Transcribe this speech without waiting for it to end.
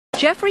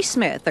Jeffrey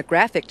Smith, a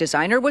graphic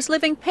designer, was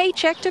living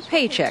paycheck to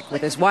paycheck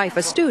with his wife,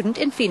 a student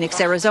in Phoenix,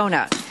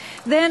 Arizona.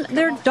 Then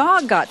their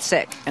dog got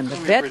sick, and the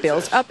vet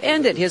bills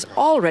upended his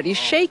already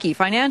shaky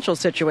financial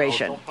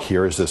situation.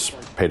 Here is this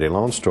payday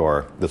loan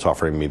store that's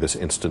offering me this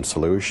instant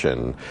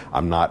solution.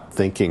 I'm not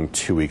thinking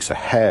 2 weeks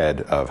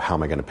ahead of how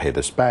am I going to pay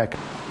this back.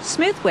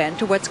 Smith went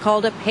to what's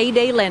called a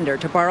payday lender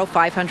to borrow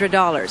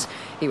 $500.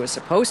 He was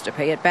supposed to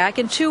pay it back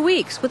in 2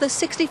 weeks with a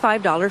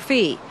 $65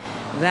 fee.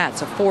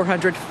 That's a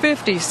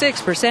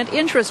 456%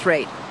 interest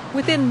rate.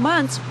 Within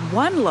months,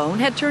 one loan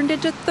had turned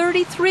into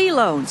 33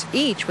 loans,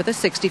 each with a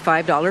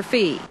 $65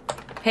 fee.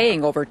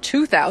 Paying over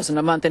 $2,000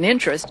 a month in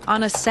interest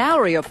on a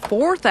salary of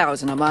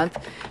 $4,000 a month,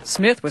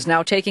 Smith was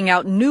now taking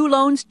out new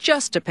loans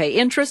just to pay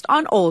interest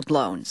on old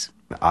loans.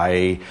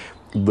 I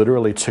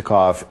literally took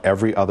off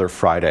every other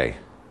Friday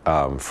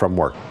from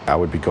work. I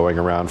would be going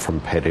around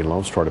from payday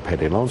loan store to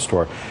payday loan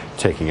store,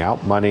 taking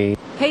out money.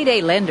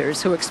 Payday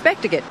lenders who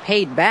expect to get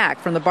paid back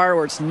from the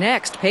borrower's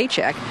next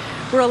paycheck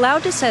were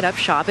allowed to set up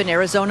shop in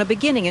Arizona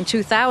beginning in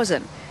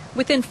 2000.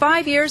 Within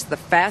 5 years, the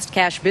fast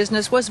cash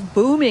business was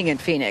booming in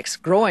Phoenix,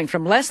 growing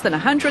from less than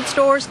 100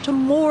 stores to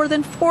more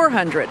than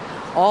 400,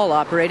 all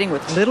operating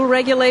with little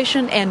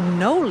regulation and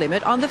no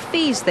limit on the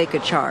fees they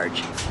could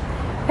charge.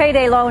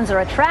 Payday loans are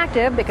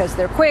attractive because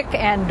they're quick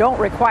and don't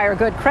require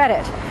good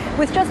credit.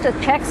 With just a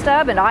check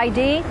stub and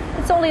ID,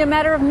 it's only a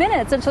matter of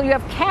minutes until you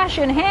have cash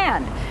in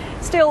hand.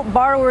 Still,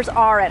 borrowers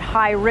are at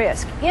high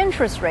risk.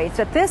 Interest rates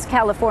at this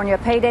California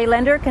payday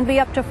lender can be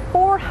up to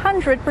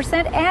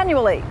 400%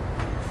 annually.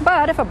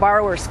 But if a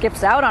borrower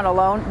skips out on a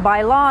loan,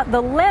 by law, the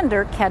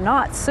lender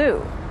cannot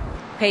sue.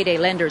 Payday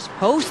lenders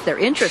post their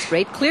interest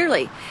rate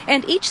clearly,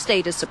 and each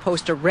state is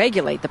supposed to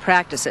regulate the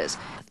practices.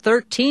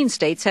 13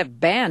 states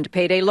have banned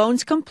payday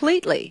loans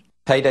completely.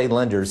 Payday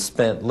lenders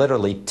spent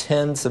literally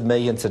tens of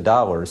millions of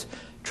dollars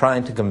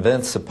trying to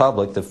convince the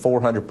public that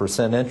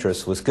 400%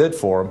 interest was good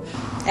for them.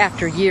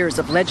 After years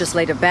of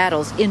legislative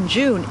battles, in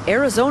June,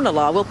 Arizona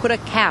law will put a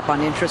cap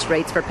on interest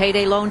rates for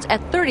payday loans at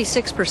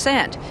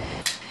 36%.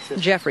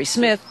 Jeffrey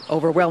Smith,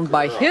 overwhelmed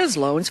by his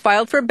loans,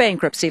 filed for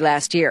bankruptcy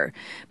last year,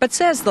 but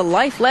says the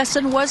life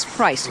lesson was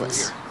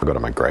priceless. I'll go to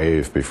my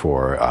grave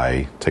before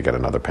I take out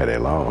another payday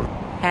loan.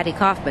 Patty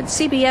Kaufman,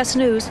 CBS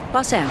News,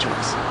 Los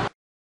Angeles.